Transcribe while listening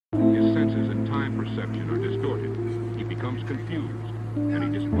perception are distorted. He becomes confused, and he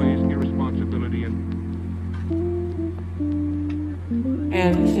displays irresponsibility and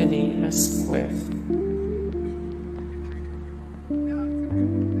Anthony Asquith,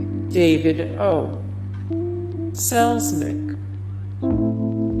 David O. Selznick,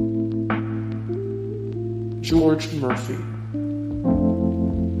 George Murphy.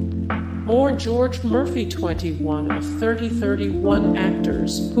 Or George Murphy, 21 of 31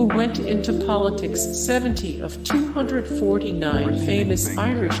 actors who went into politics, 70 of 249 famous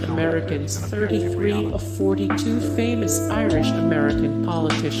Irish Americans, 33 of 42 famous Irish American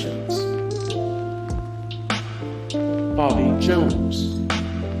politicians. Bobby Jones.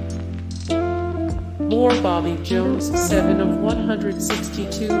 More Bobby Jones, 7 of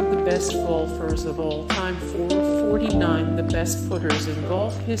 162, the best golfers of all time, 4 of 49, the best putters in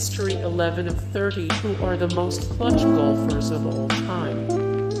golf history, 11 of 30, who are the most clutch golfers of all time.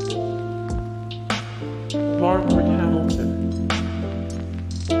 Margaret Hamilton.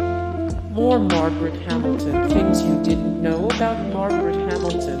 More Margaret Hamilton, things you didn't know about Margaret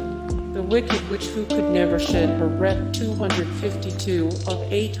Hamilton. The Wicked Witch who could never shed her rep, 252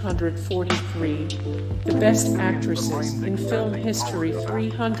 of 843. The best actresses in film history,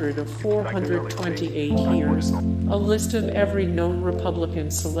 300 of 428 years. A list of every known Republican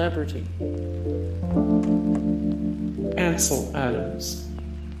celebrity. Ansel Adams.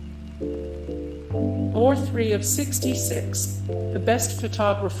 Or 3 of 66. The best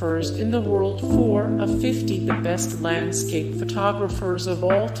photographers in the world, 4 of 50, the best landscape photographers of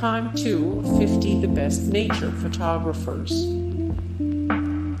all time, 2 of 50, the best nature photographers.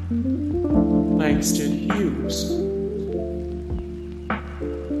 Langston Hughes.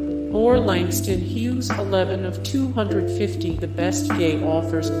 Or Langston Hughes, 11 of 250, the best gay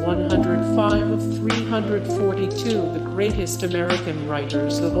authors, 105 of 342, the greatest American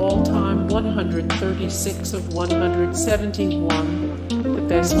writers of all time, 136 of 171, the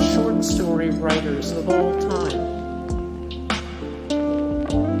best short story writers of all time.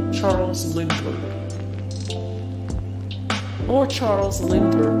 Charles Lindbergh. Or Charles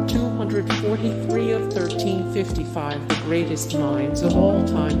Lindbergh, 243 of 1355, the greatest minds of all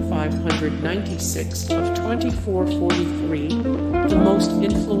time, 596 of 2443, the most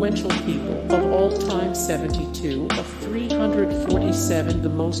influential people of all time, 72 of 347, the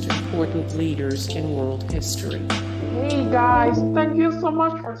most important leaders in world history. Hey guys, thank you so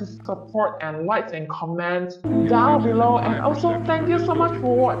much for the support and likes and comments down below, and also thank you so much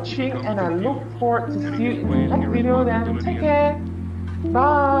for watching, and I look forward to see you in the next video. Then take care,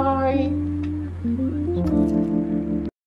 bye.